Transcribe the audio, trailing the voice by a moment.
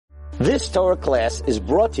This Torah class is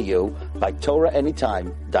brought to you by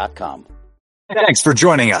TorahAnytime.com. Thanks for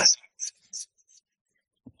joining us.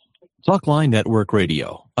 Talkline Network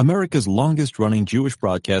Radio, America's longest-running Jewish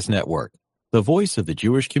broadcast network, the voice of the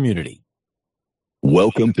Jewish community.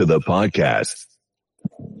 Welcome to the podcast.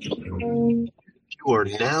 You are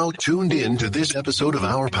now tuned in to this episode of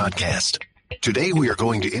our podcast. Today we are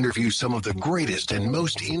going to interview some of the greatest and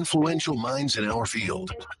most influential minds in our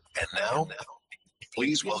field. And now,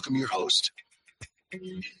 please welcome your host.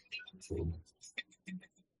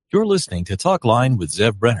 You're listening to Talkline with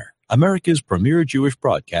Zev Brenner, America's premier Jewish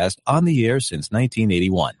broadcast on the air since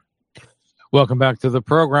 1981. Welcome back to the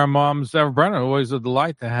program, Zev Brenner. Always a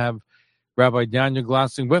delight to have Rabbi Daniel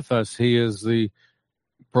Glassing with us. He is the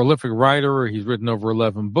prolific writer. He's written over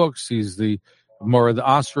 11 books. He's the Mored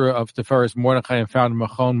Asra of Tiferes Mordechai and founder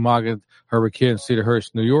Machon Magid Hurricane in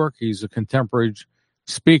Cedarhurst, New York. He's a contemporary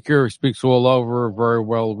speaker. He speaks all over, very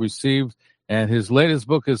well received. And his latest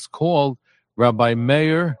book is called Rabbi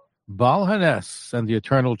Meir, Baal Hanes, and the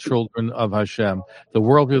Eternal Children of Hashem. The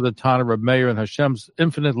worldview of the Tanna of Meir and Hashem's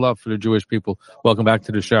infinite love for the Jewish people. Welcome back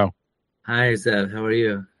to the show. Hi, Zev. How are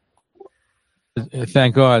you?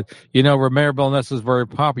 Thank God. You know, Meir Baal Hanes is very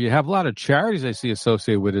popular. You have a lot of charities I see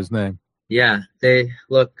associated with his name. Yeah, they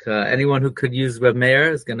look. Anyone who could use Reb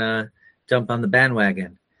Meir is gonna jump on the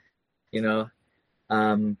bandwagon. You know,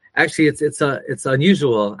 actually, it's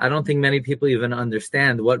unusual. I don't think many people even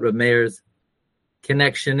understand what Reb Meir's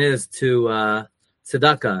connection is to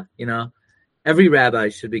tzedakah. You know, every rabbi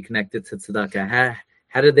should be connected to tzedakah.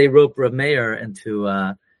 How did they rope Reb Meir into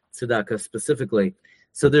tzedakah specifically?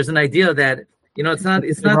 So there's an idea that, you know, it's not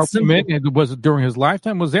simple. Was it during his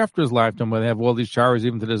lifetime? Was it after his lifetime when they have all these charities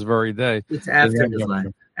even to this very day? It's after his life.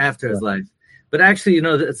 After his life. But actually, you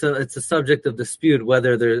know, it's a subject of dispute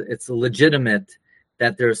whether it's legitimate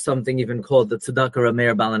that there's something even called the tzedakah Reb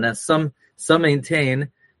Meir Baal Hanes. Some maintain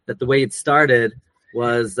that the way it started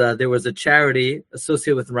was there was a charity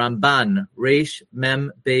associated with Ramban, Reish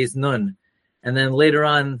Mem Beis Nun, and then later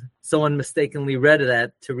on someone mistakenly read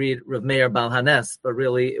that to read Reb Meir Baal Hanes, but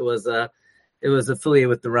really it was affiliated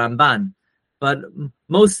with the Ramban. But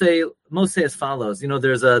most say as follows. You know,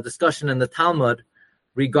 there's a discussion in the Talmud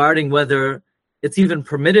regarding whether it's even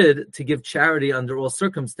permitted to give charity under all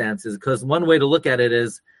circumstances, because one way to look at it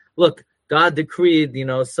is, look, God decreed, you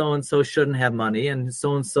know, so-and-so shouldn't have money and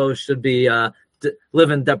so-and-so should be live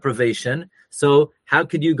in deprivation. So how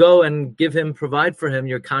could you go and provide for him?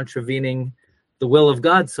 You're contravening the will of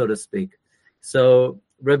God, so to speak. So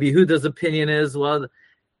Rabbi Yehuda's opinion is, well,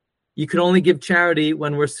 you can only give charity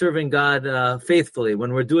when we're serving God faithfully,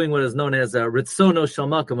 when we're doing what is known as ritzono shel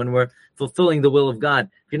malka, when we're fulfilling the will of God.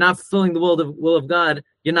 If you're not fulfilling the will of God,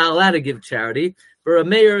 you're not allowed to give charity. But Reb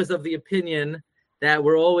Meir is of the opinion that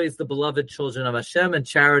we're always the beloved children of Hashem, and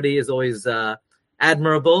charity is always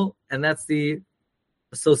admirable, and that's the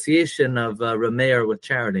association of Reb Meir with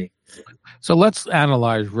charity. So let's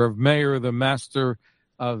analyze Reb Meir, the master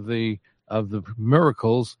of the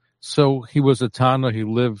miracles. So he was a Tana. He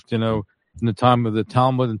lived, you know, in the time of the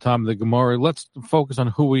Talmud and time of the Gemara. Let's focus on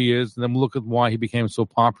who he is, and then look at why he became so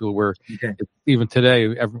popular. Where even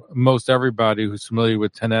today, most everybody who's familiar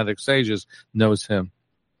with Tanaitic sages knows him.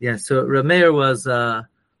 Yeah. So Reb Meir was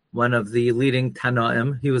one of the leading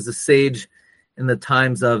Tanoim. He was a sage in the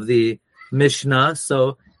times of the Mishnah.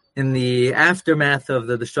 So in the aftermath of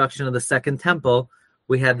the destruction of the Second Temple,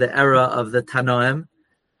 we had the era of the Tanoim.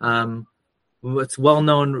 It's well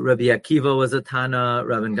known. Rabbi Akiva was a Tana,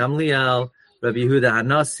 Rabbi Gamliel, Rabbi Yehuda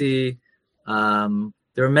Hanasi.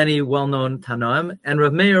 There are many well-known Tanoim, and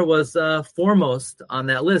Reb Meir was foremost on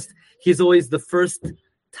that list. He's always the first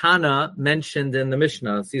Tana mentioned in the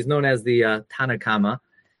Mishnah. So he's known as the Tana Kama,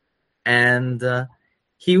 and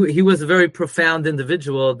he was a very profound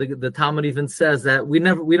individual. The Talmud even says that we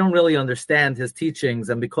don't really understand his teachings,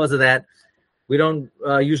 and because of that, we don't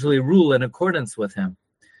usually rule in accordance with him.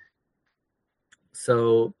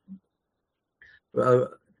 So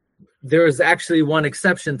there is actually one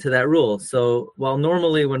exception to that rule. So while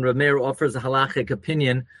normally when Reb Meir offers a halachic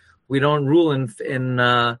opinion, we don't rule in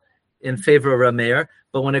favor of Reb Meir,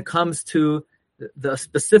 but when it comes to the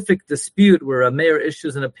specific dispute where Reb Meir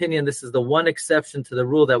issues an opinion, this is the one exception to the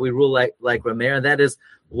rule that we rule like Reb Meir, and that is,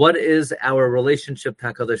 what is our relationship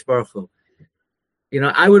to HaKadosh Baruch Hu? You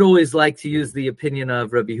know, I would always like to use the opinion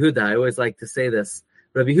of Rabbi Yehuda. I always like to say this.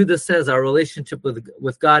 Rabbi Yehuda says our relationship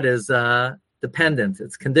with God is dependent.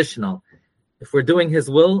 It's conditional. If we're doing His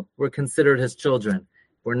will, we're considered His children.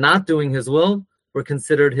 If we're not doing His will, we're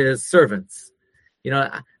considered His servants. You know,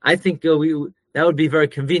 I think that would be very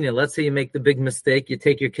convenient. Let's say you make the big mistake. You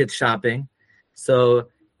take your kids shopping. So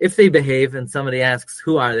if they behave and somebody asks,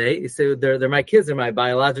 who are they? You say, they're my kids, they're my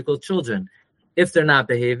biological children. If they're not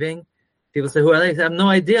behaving, people say, who are they? I have no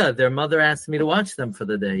idea. Their mother asked me to watch them for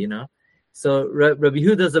the day, So Rabbi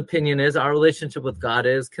Yehuda's opinion is our relationship with God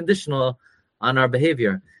is conditional on our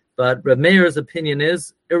behavior. But Rabbi Meir's opinion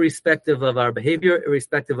is, irrespective of our behavior,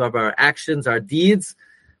 irrespective of our actions, our deeds,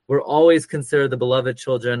 we're always considered the beloved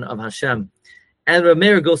children of Hashem. And Rabbi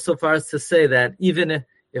Meir goes so far as to say that even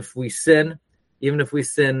if we sin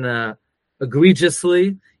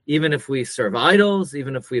egregiously, even if we serve idols,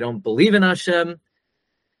 even if we don't believe in Hashem,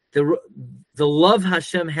 the love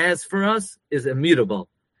Hashem has for us is immutable.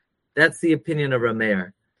 That's the opinion of Rabbi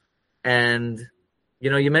Meir. And,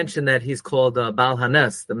 you mentioned that he's called Baal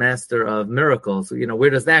Hanes, the master of miracles. Where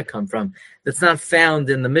does that come from? That's not found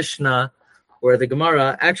in the Mishnah or the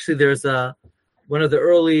Gemara. Actually, there's one of the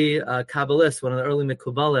early Kabbalists, one of the early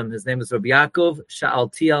Mekubalim. His name is Rabbi Yaakov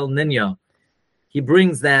Sha'altiel Ninyo. He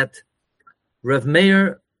brings that Rav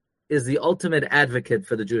Meir is the ultimate advocate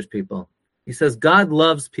for the Jewish people. He says God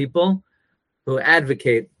loves people who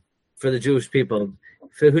advocate for the Jewish people,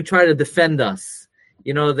 who try to defend us.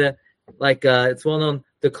 It's well known,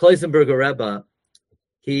 the Kloisenberger Rebbe,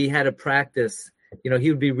 he had a practice, he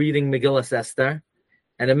would be reading Megillah Esther,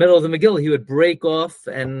 and in the middle of the Megillah, he would break off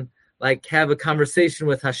and have a conversation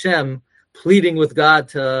with Hashem, pleading with God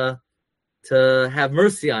to have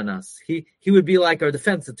mercy on us. He would be like our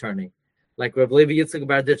defense attorney, like Rav Levi Yitzchak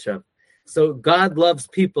Bar Ditchev. So God loves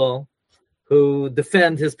people who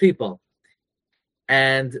defend his people.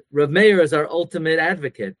 And Rav Meir is our ultimate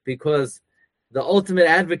advocate, because the ultimate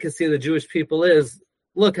advocacy of the Jewish people is,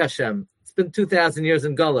 look, Hashem, it's been 2,000 years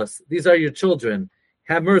in Gullus. These are your children.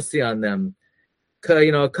 Have mercy on them.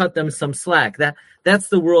 Cut them some slack. That's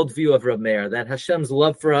the worldview of Rav Meir, that Hashem's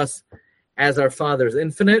love for us as our Father is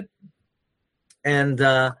infinite. And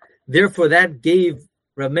therefore, that gave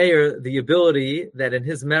Rav Meir the ability that in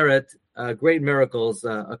his merit, great miracles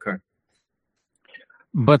occur.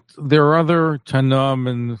 But there are other Tanam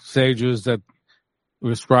and sages that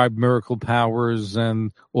ascribed miracle powers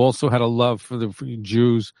and also had a love for the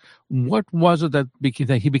Jews. What was it that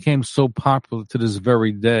he became so popular to this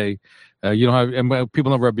very day? And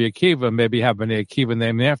people know Rabbi Akiva, maybe have an Akiva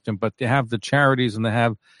named after him, but they have the charities and they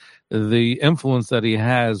have the influence that he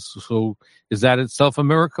has. So is that itself a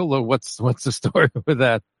miracle, or what's the story with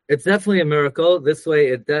that? It's definitely a miracle. This way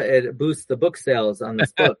it boosts the book sales on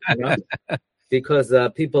this book, because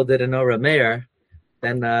people didn't know Rav Meir,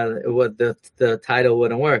 then the title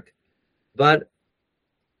wouldn't work. But,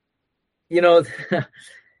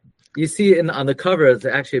 you see on the cover, it's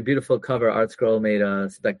actually a beautiful cover. Art Scroll made a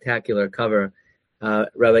spectacular cover.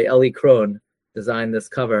 Rabbi Eli Krohn designed this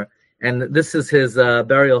cover. And this is his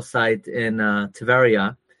burial site in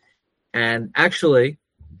Tiveria. And actually,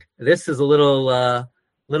 this is a little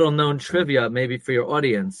known trivia maybe for your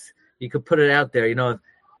audience. You could put it out there.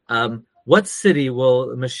 What city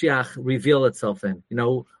will Mashiach reveal itself in?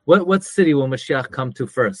 What city will Mashiach come to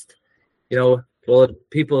first? Well,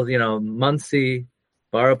 people, Muncie,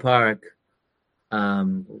 Borough Park,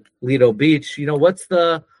 Lido Beach. What's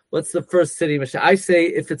the first city Mashiach? I say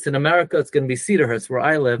if it's in America, it's going to be Cedarhurst, where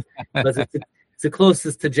I live, but it's the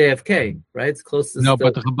closest to JFK, right? It's closest. No,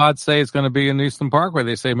 but the Chabad say it's going to be in Eastern Parkway.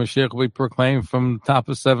 They say Mashiach will be proclaimed from the top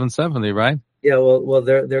of 770, right? Yeah, well,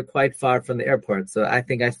 they're quite far from the airport, so I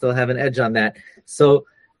think I still have an edge on that. So,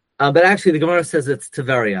 but actually, the Gemara says it's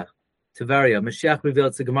Tiveria. Mashiach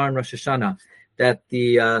revealed to Gemara in Rosh Hashanah that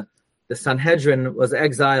the Sanhedrin was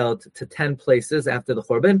exiled to 10 places after the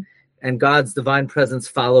Churban, and God's divine presence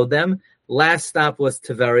followed them. Last stop was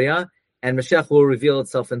Tiveria, and Mashiach will reveal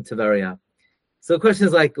itself in Tiveria. So the question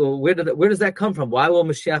is where does that come from? Why will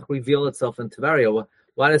Mashiach reveal itself in Tiveria?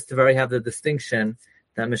 Why does Tiveria have the distinction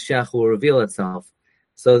that Mashiach will reveal itself?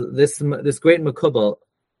 So this great Mekubal,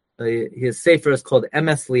 his sefer is called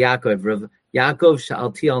Emes Liyaakov. Rav Yaakov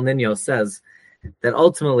Sha'altiel Ninyo says that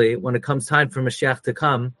ultimately, when it comes time for Mashiach to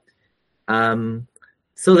come,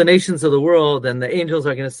 so the nations of the world and the angels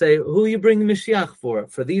are going to say, who are you bringing Mashiach for?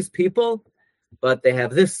 For these people? But they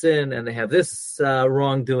have this sin and they have this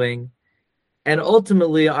wrongdoing. And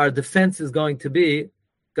ultimately, our defense is going to be,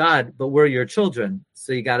 God, but we're your children,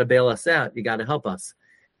 so you got to bail us out. You got to help us.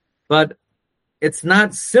 But it's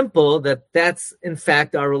not simple that's, in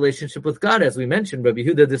fact, our relationship with God. As we mentioned, Rabbi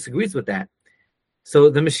Yehuda disagrees with that.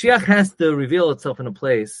 So the Mashiach has to reveal itself in a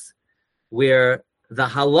place where the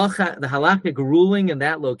halachic ruling in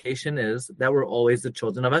that location is that we're always the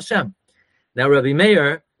children of Hashem. Now, Rabbi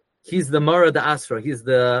Meir, he's the Mara de Asra. He's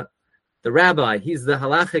the rabbi. He's the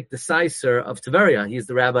halachic decisor of Tiveria. He's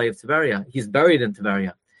the rabbi of Tiveria. He's buried in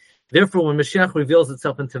Tiveria. Therefore, when Mashiach reveals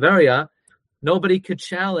itself in Tiveria, nobody could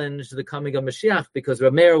challenge the coming of Mashiach because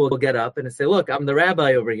Reb Meir will get up and say, look, I'm the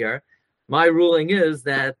rabbi over here. My ruling is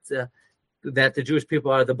that the Jewish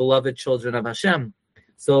people are the beloved children of Hashem.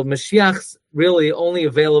 So Mashiach's really only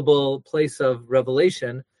available place of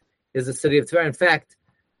revelation is the city of Tver. In fact,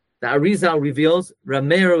 the Arizal reveals Reb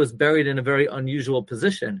Meir was buried in a very unusual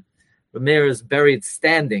position. Reb Meir is buried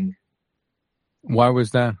standing. Why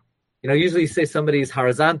was that? Usually you say somebody's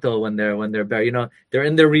horizontal when they're buried. They're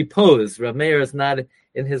in their repose. Reb Meir is not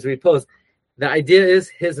in his repose. The idea is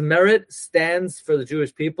his merit stands for the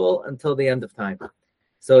Jewish people until the end of time.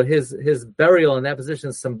 So his burial in that position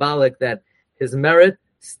is symbolic that his merit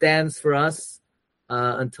stands for us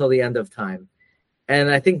until the end of time. And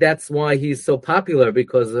I think that's why he's so popular,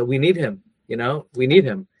 because we need him. We need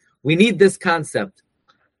him. We need this concept.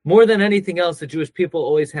 More than anything else, the Jewish people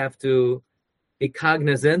always have to be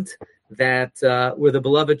cognizant that we're the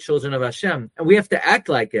beloved children of Hashem, and we have to act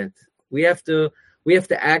like it. We have to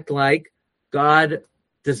act like God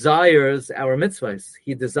desires our mitzvahs.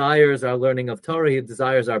 He desires our learning of Torah. He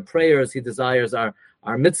desires our prayers. He desires our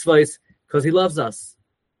mitzvahs because He loves us.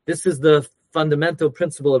 This is the fundamental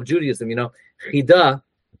principle of Judaism. Chida.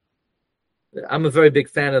 I'm a very big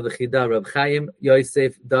fan of the Chida. Reb Chaim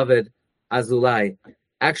Yosef David Azulai.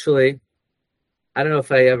 Actually, I don't know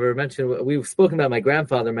if I ever mentioned, we've spoken about my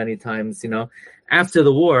grandfather many times. After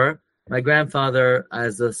the war, my grandfather,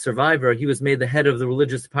 as a survivor, he was made the head of the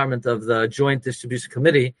religious department of the Joint Distribution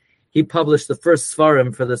Committee. He published the first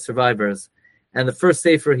Sfarim for the survivors. And the first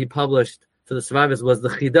sefer he published for the survivors was the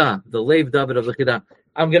Chida, the Leiv David of the Chida.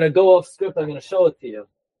 I'm going to go off script. I'm going to show it to you.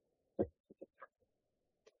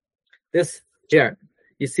 This here,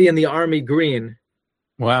 you see in the army green.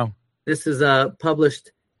 Wow. This is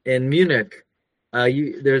published in Munich.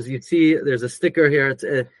 There's a sticker here.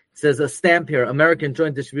 It says a stamp here, American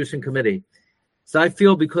Joint Distribution Committee. So I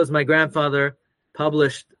feel because my grandfather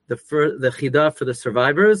published the Chida for the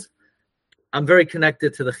survivors, I'm very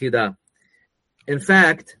connected to the Chida. In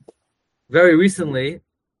fact, very recently,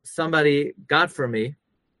 somebody got for me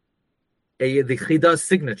the Chida's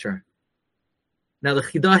signature. Now, the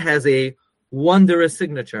Chida has a wondrous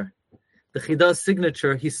signature. The Chida's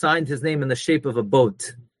signature, he signed his name in the shape of a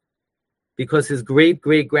boat, because his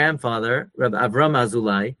great-great-grandfather, Rabbi Avram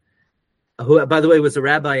Azulai, who, by the way, was a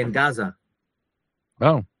rabbi in Gaza.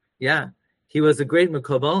 Oh. Yeah. He was a great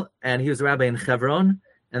Mekubal, and he was a rabbi in Hebron,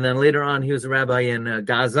 and then later on he was a rabbi in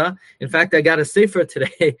Gaza. In fact, I got a sefer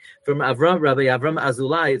today from Rabbi Avram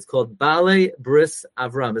Azulai. It's called Bale Bris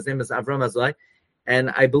Avram. His name is Avram Azulai, and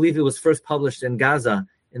I believe it was first published in Gaza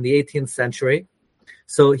in the 18th century.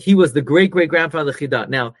 So he was the great-great-grandfather of the Chida.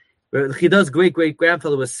 Now, the Chida's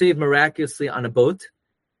great-great-grandfather was saved miraculously on a boat,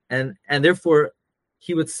 and therefore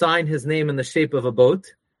he would sign his name in the shape of a boat,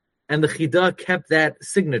 and the Chida kept that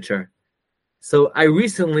signature. So I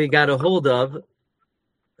recently got a hold of,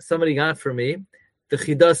 somebody got for me, the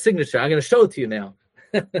Chida's signature. I'm going to show it to you now.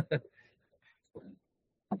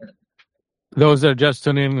 Those that are just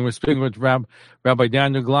tuning in, we're speaking with Rabbi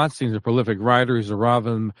Daniel Glatstein. He's a prolific writer. He's a Rav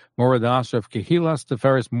and Moradas of Kehilas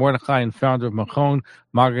Teferes Mordechai and founder of Machon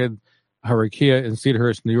Magid Harakia in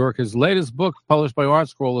Cedarhurst, New York. His latest book, published by Art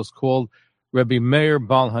Scroll, is called Rebbi Meir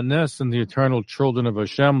Bal Hanes and the Eternal Children of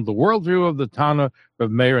Hashem, the worldview of the Tana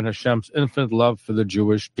of Meir and Hashem's infinite love for the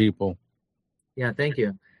Jewish people. Yeah, thank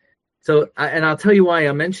you. So, and I'll tell you why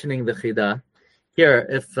I'm mentioning the Chida here.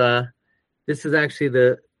 If this is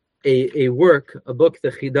actually a book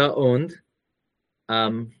the Chida owned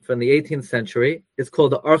from the 18th century. It's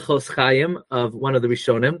called the Archos Chaim of one of the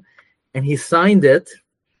Rishonim, and he signed it.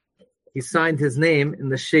 He signed his name in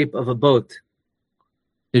the shape of a boat.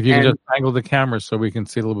 If you can just angle the camera so we can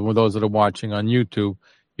see a little bit more, those that are watching on YouTube,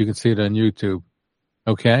 you can see it on YouTube.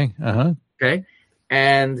 Okay? Okay.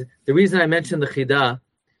 And the reason I mentioned the Chida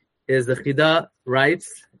is the Chida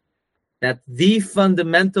writes that the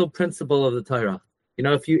fundamental principle of the Torah,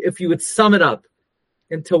 if you would sum it up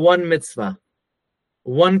into one mitzvah,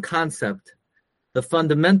 one concept, the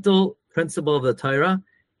fundamental principle of the Torah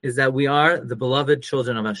is that we are the beloved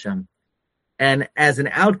children of Hashem. And as an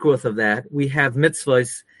outgrowth of that, we have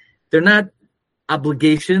mitzvahs. They're not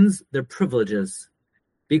obligations, they're privileges.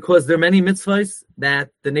 Because there are many mitzvahs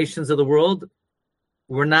that the nations of the world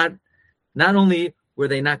were not only were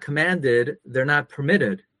they not commanded, they're not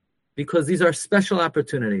permitted. Because these are special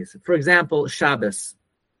opportunities. For example, Shabbos.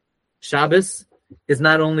 Shabbos is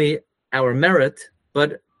not only our merit,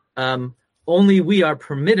 but only we are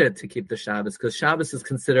permitted to keep the Shabbos, because Shabbos is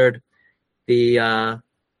considered the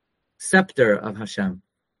scepter of Hashem.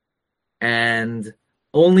 And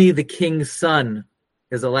only the king's son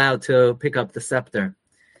is allowed to pick up the scepter.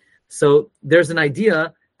 So there's an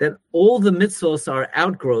idea that all the mitzvos are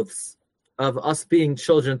outgrowths of us being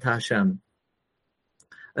children to Hashem.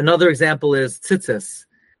 Another example is tzitzis.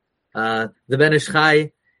 The Ben Ish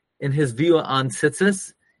Chai, in his view on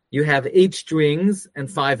tzitzis, you have 8 strings and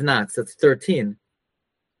 5 knots. That's 13.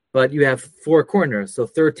 But you have 4 corners. So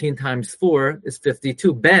 13 times 4 is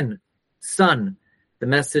 52. Ben, son. The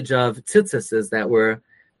message of tzitzis is that we're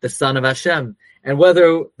the son of Hashem. And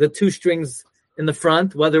whether the 2 strings in the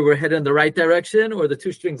front, whether we're heading in the right direction, or the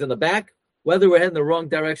 2 strings in the back, whether we're heading the wrong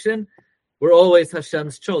direction, we're always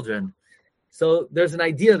Hashem's children. So there's an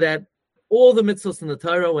idea that all the mitzvahs in the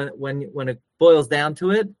Torah, when it boils down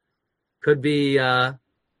to it, could be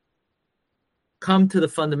come to the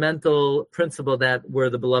fundamental principle that we're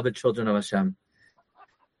the beloved children of Hashem.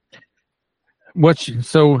 What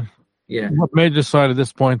made you decide at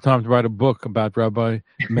this point in time to write a book about Rabbi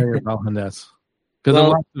Meir Balhanes? Because a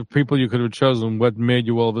lot of people you could have chosen. What made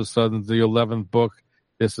you all of a sudden the 11th book?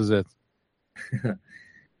 This is it.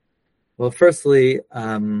 Well, firstly,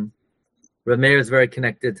 Reb Meir is very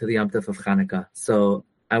connected to the Yom Tov of Chanukah. So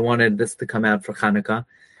I wanted this to come out for Chanukah.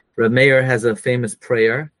 Reb Meir has a famous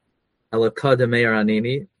prayer, Elokah de Meir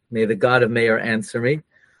Anini, may the God of Meir answer me,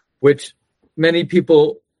 which many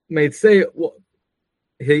people may say, well,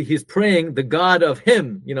 he's praying the God of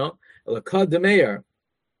him, Elokah de Meir.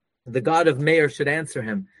 The God of Meir should answer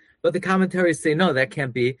him. But the commentaries say, no, that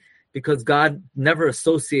can't be, because God never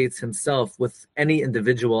associates himself with any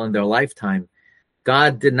individual in their lifetime.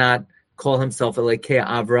 God did not call himself Elokei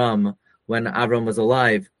Avram when Avram was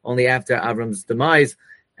alive, only after Avram's demise.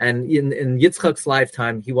 And in Yitzchak's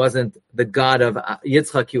lifetime, he wasn't the God of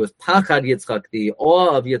Yitzchak, he was Pachad Yitzchak, the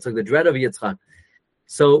awe of Yitzchak, the dread of Yitzchak.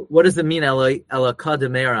 So what does it mean, Elokah de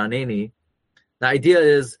Meir Aneni? The idea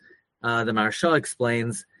is, the Maharsha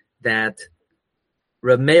explains that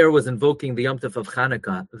Reb Meir was invoking the Yom Tov of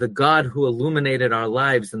Chanukah, the God who illuminated our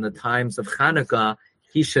lives in the times of Chanukah,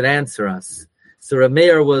 he should answer us. So Reb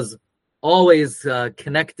Meir was always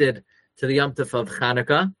connected to the Yom Tov of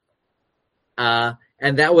Chanukah,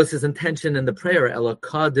 and that was his intention in the prayer,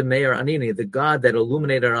 Elokah de Meir Anini, the God that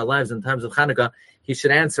illuminated our lives in times of Chanukah, he should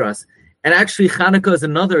answer us. And actually, Chanukah is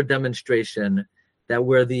another demonstration that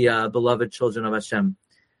we're the beloved children of Hashem.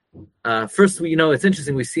 First, it's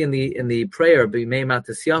interesting. We see in the prayer B'mei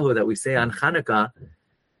Matisyahu that we say on Chanukah,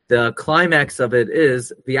 the climax of it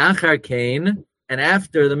is V'achar Kain, and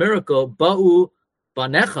after the miracle, Ba'u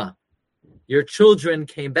Banecha, your children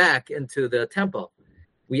came back into the temple.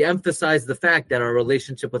 We emphasize the fact that our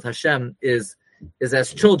relationship with Hashem is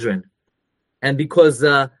as children, and because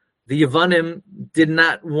the Yevanim did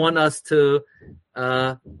not want us to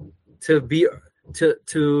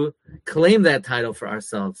claim that title for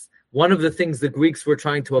ourselves. One of the things the Greeks were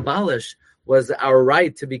trying to abolish was our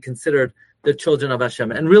right to be considered the children of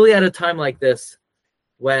Hashem. And really at a time like this,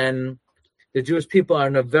 when the Jewish people are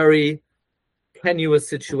in a very tenuous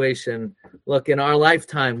situation, look, in our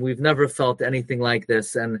lifetime, we've never felt anything like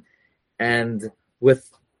this. And with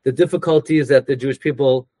the difficulties that the Jewish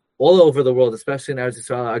people all over the world, especially in Eretz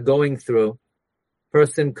Yisrael, are going through,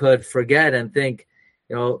 person could forget and think,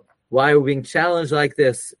 why are we being challenged like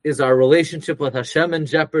this? Is our relationship with Hashem in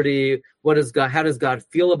jeopardy? How does God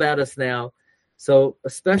feel about us now? So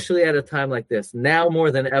especially at a time like this, now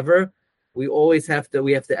more than ever, we have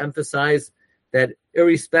to emphasize that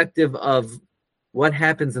irrespective of what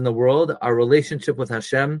happens in the world, our relationship with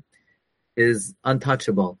Hashem is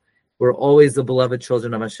untouchable. We're always the beloved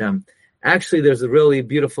children of Hashem. Actually, there's a really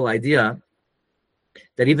beautiful idea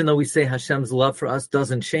that even though we say Hashem's love for us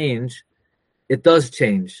doesn't change, it does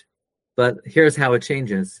change. But here's how it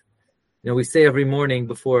changes. We say every morning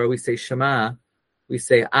before we say Shema, we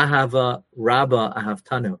say Ahava Rabba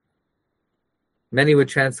Ahavtanu. Many would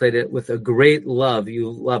translate it with a great love, you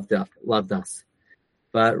loved us.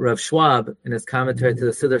 But Rav Schwab, in his commentary to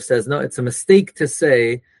the Siddur, says, no, it's a mistake to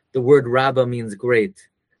say the word Rabba means great.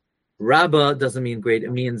 Rabba doesn't mean great,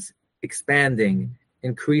 it means expanding,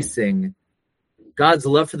 increasing. God's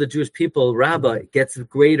love for the Jewish people, Rabba, gets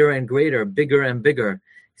greater and greater, bigger and bigger.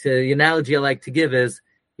 So the analogy I like to give is,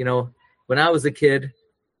 when I was a kid,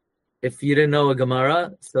 if you didn't know a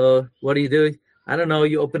Gemara, so what do? I don't know,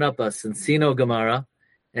 you open up a Encino Gemara,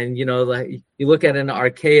 and you look at an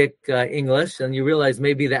archaic English, and you realize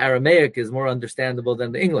maybe the Aramaic is more understandable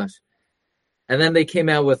than the English. And then they came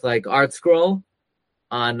out with Art Scroll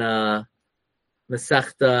on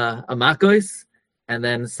Masechta Amakos, and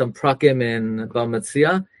then some prakim in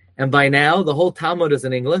Bamatzia. And by now, the whole Talmud is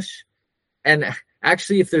in English. And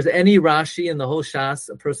actually, if there's any Rashi in the whole Shas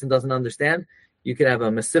a person doesn't understand, you could have a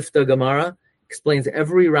Masifta Gemara, explains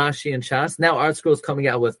every Rashi in Shas. Now Art Scroll is coming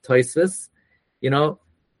out with Tosfos.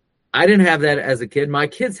 I didn't have that as a kid. My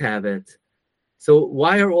kids have it. So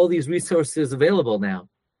why are all these resources available now?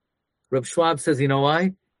 Reb Schwab says, you know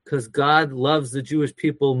why? Because God loves the Jewish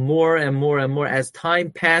people more and more and more. As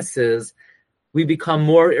time passes, we become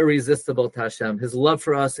more irresistible to Hashem. His love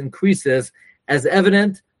for us increases, as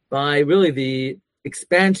evident by really the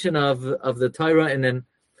expansion of the Torah in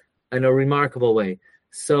a remarkable way.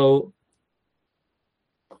 So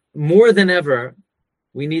more than ever,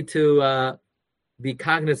 we need to be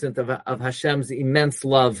cognizant of Hashem's immense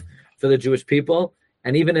love for the Jewish people.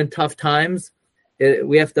 And even in tough times,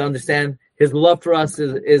 we have to understand His love for us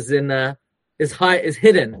is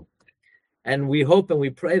hidden. And we hope and we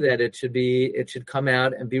pray that it should come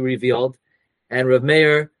out and be revealed. And Rav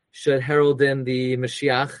Meir should herald in the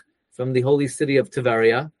Mashiach from the holy city of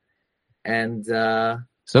Tiberia. And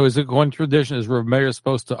so is it one tradition? Is Rav Meir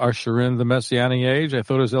supposed to usher in the Messianic age? I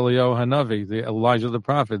thought it was Eliyahu Hanavi, the Elijah the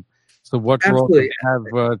prophet. So what role do we have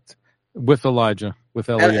with Elijah, with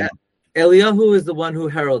Eliyahu? Eliyahu is the one who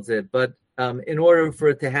heralds it, but in order for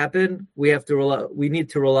it to happen, we need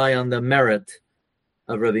to rely on the merit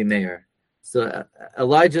of Rabbi Meir. So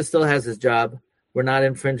Elijah still has his job. We're not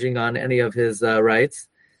infringing on any of his rights,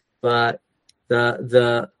 but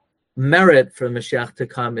the merit for Mashiach to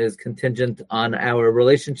come is contingent on our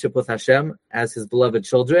relationship with Hashem as His beloved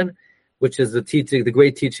children, which is the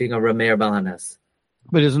great teaching of Meir Baal HaNes.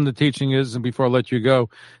 But isn't the teaching and before I let you go,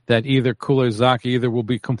 that either Kulei Zaki either will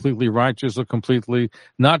be completely righteous or completely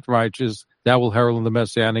not righteous? That will herald in the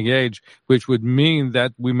Messianic age, which would mean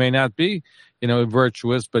that we may not be,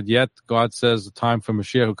 virtuous, but yet God says the time for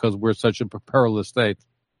Mashiach because we're such a perilous state.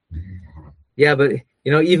 Yeah, but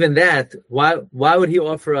even that, why would He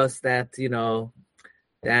offer us that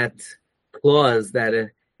that clause that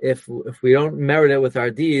if we don't merit it with our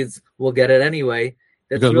deeds, we'll get it anyway?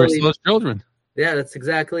 That's because we're still His children. Yeah, that's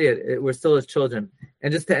exactly it. We're still His children.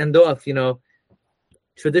 And just to end off,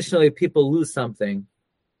 traditionally people lose something.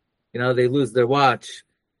 They lose their watch,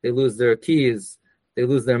 they lose their keys, they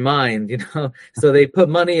lose their mind, So they put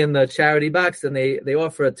money in the charity box and they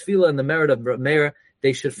offer a tefillah in the merit of Reb Meir.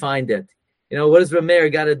 They should find it. What does Reb Meir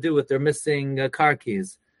got to do with their missing car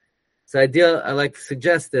keys? So the idea I like to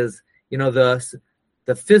suggest is,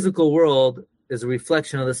 the physical world is a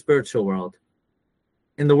reflection of the spiritual world.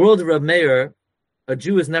 In the world of Reb Meir, a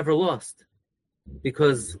Jew is never lost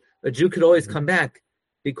because a Jew could always come back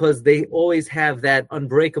because they always have that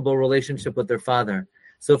unbreakable relationship with their Father.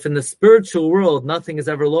 So if in the spiritual world nothing is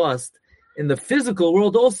ever lost, in the physical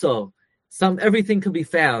world also, everything can be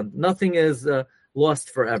found. Nothing is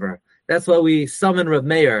lost forever. That's why we summon Reb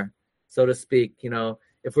Meir, so to speak,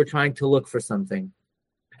 if we're trying to look for something.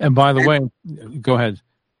 And by the way, go ahead.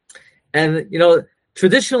 And,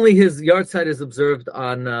 traditionally his yahrzeit is observed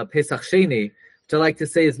on Pesach Sheni, which I like to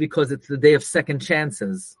say is because it's the day of second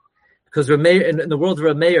chances. Because in the world of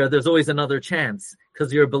Reb Meir, there's always another chance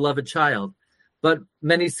because you're a beloved child. But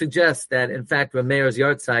many suggest that, in fact, Reb Meir's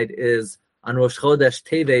yahrzeit is on Rosh Chodesh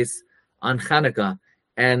Teves on Chanukah.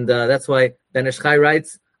 And that's why Ben Ish Chai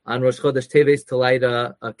writes on Rosh Chodesh Teves to light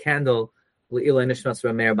a candle, L'ilai Nishmas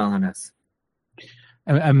Reb Meir Baal HaNes.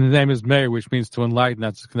 And the name is Meir, which means to enlighten.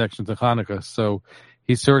 That's a connection to Hanukkah. So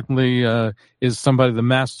he certainly is somebody, the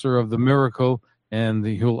master of the miracle, and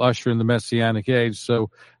he will usher in the Messianic age. So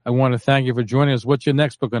I want to thank you for joining us. What's your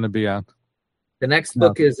next book going to be on? The next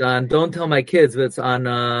book is on, don't tell my kids, but it's on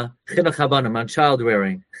Chinuch Habanim, on child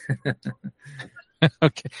rearing.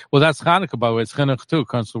 Okay. Well, that's Hanukkah, by the way. It's Chinuch too,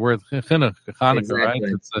 comes the word Chinuch,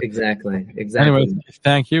 Hanukkah, exactly. right? Exactly. Anyway,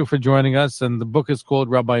 thank you for joining us. And the book is called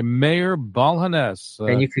Rabbi Meir Baal HaNes.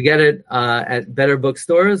 And you can get it at better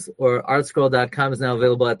bookstores, or artscroll.com is now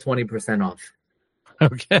available at 20% off.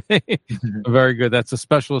 Okay. Very good. That's a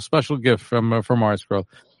special gift from ArtScroll.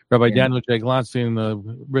 Rabbi Daniel J.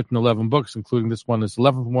 Gladstein, written 11 books, including this one, this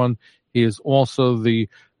 11th one. He is also the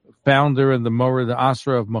founder and the Morer, the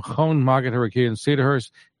Asra of Machon Maggid Harakia in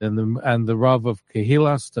Cedarhurst, and the Rav of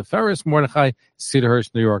Kehilas Teferes Mordechai,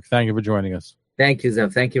 Cedarhurst, New York. Thank you for joining us. Thank you,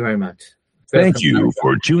 Zev. Thank you very much. Thank you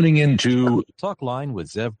for tuning in to Talkline with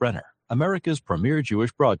Zev Brenner, America's premier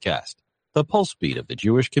Jewish broadcast, the pulse beat of the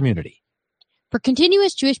Jewish community. For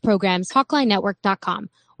continuous Jewish programs, TalklineNetwork.com,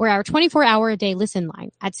 or our 24-hour-a-day listen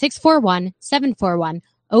line at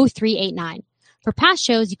 641-741-0389. For past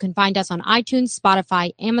shows, you can find us on iTunes,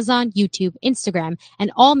 Spotify, Amazon, YouTube, Instagram,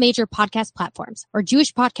 and all major podcast platforms, or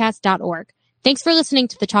jewishpodcast.org. Thanks for listening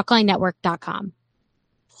to the TalklineNetwork.com.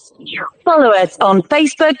 Follow us on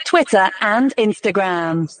Facebook, Twitter, and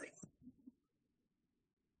Instagram.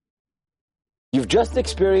 You've just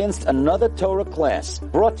experienced another Torah class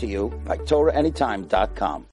brought to you by TorahAnytime.com.